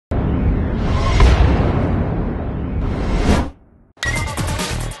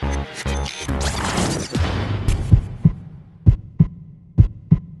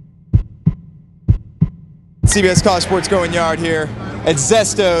CBS College Sports Going Yard here at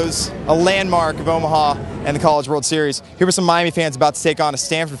Zesto's, a landmark of Omaha and the College World Series. Here were some Miami fans about to take on a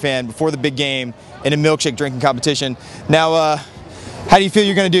Stanford fan before the big game in a milkshake drinking competition. Now, how do you feel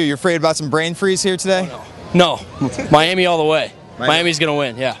you're going to do? You're afraid about some brain freeze here today? No. Miami all the way. Miami's going to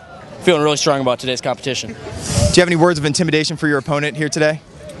win, yeah. Feeling really strong about today's competition. Do you have any words of intimidation for your opponent here today?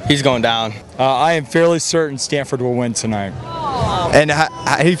 He's going down. I am fairly certain Stanford will win tonight. And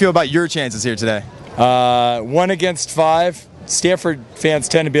how do you feel about your chances here today? 1 against 5. Stanford fans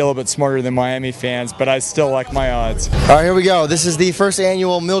tend to be a little bit smarter than Miami fans, but I still like my odds. All right, here we go. This is the first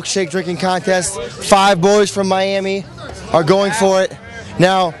annual milkshake drinking contest. 5 boys from Miami are going for it.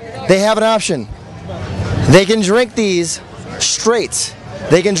 Now, they have an option. They can drink these straight.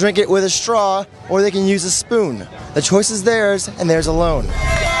 They can drink it with a straw, or they can use a spoon. The choice is theirs, and theirs alone.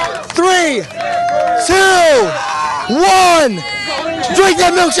 3, 2, 1. Drink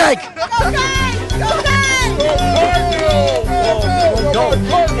that milkshake!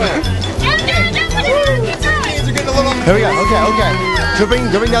 Here we go, okay.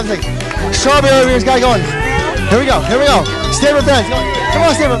 Dripping down the thing. Strawberry over here's got it going. Here we go. Stanford fans, come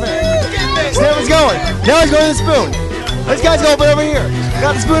on Stanford fans. Stanford's going. Now he's going to the spoon. This guy's going over here.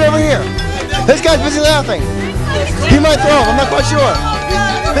 Got the spoon over here. This guy's busy laughing. He might throw him, I'm not quite sure.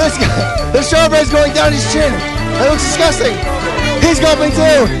 This guy, the strawberry's going down his chin. That looks disgusting. He's gulping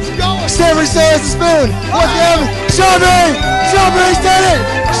too. Stanford still has the spoon. What's happening? Strawberry! Strawberry's done it!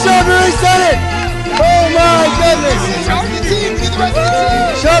 Strawberry's done it! Oh my goodness!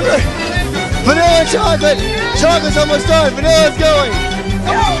 Strawberry! Vanilla and chocolate! Chocolate's almost done. Vanilla's going.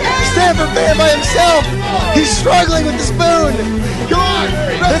 Stanford fan by himself. He's struggling with the spoon. Come on!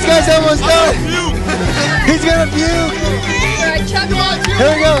 This guy's almost done. He's gonna puke. Here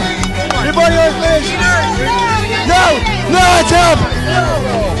we go. Your buddy already finished. No, it's help.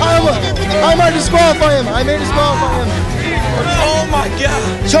 I might disqualify him. I may disqualify him. Oh my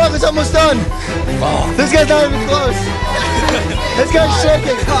God! Chocolate's almost done. This guy's not even close. This guy's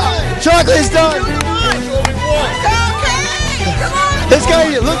shaking. Chocolate is done. This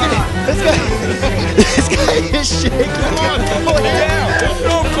guy, look at it. This guy is shaking.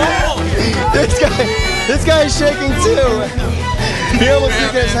 This guy is shaking too. He almost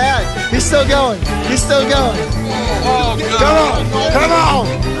took his hat. He's still going. Come on.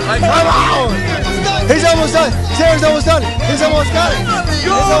 He's almost done. Sarah's almost done. He's almost got it.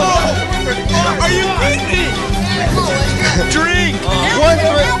 Are you kidding me? Drink! 1,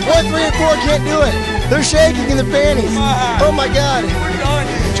 3, and 4 can't do it. They're shaking in the panties. Oh my God.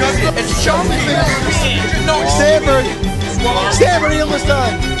 It's chunky. Stanford, he almost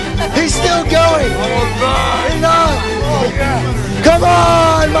done. He's still going. He's on. Come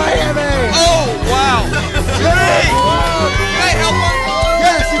on, Miami. Oh, wow. Drink! Can I help him?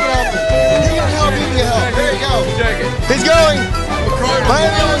 Yes, you can help him. You can help. There you go. He's going.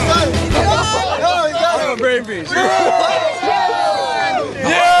 Miami almost done. No, he's got it. Brain freeze.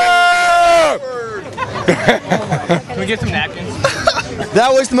 Can we get some napkins?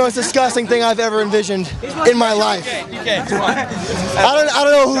 That was the most disgusting thing I've ever envisioned in my life. I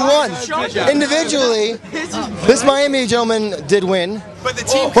don't know who won. Individually, this Miami gentleman did win, but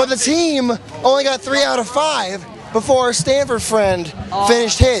the team only got 3 out of 5 before our Stanford friend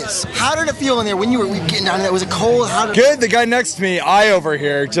finished his. How did it feel in there when you were getting down there? Was it cold? Good. The guy next to me, I over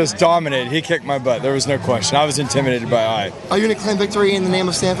here, just dominated. He kicked my butt. There was no question. I was intimidated by I. Are you going to claim victory in the name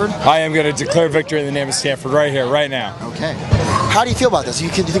of Stanford? I am going to declare victory in the name of Stanford right here, right now. Okay. How do you feel about this? Do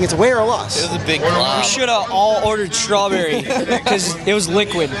you think it's a win or a loss? It was a big glob. We should have all ordered strawberry because it was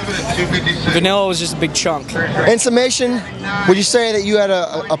liquid. Vanilla was just a big chunk. In summation, would you say that you had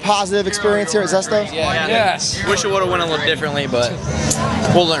a positive experience here at Zesto? Yeah. Yes. Wish it would have went a little differently, but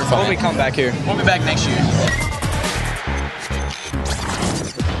we'll learn from it. We'll come back here. We'll be back next year.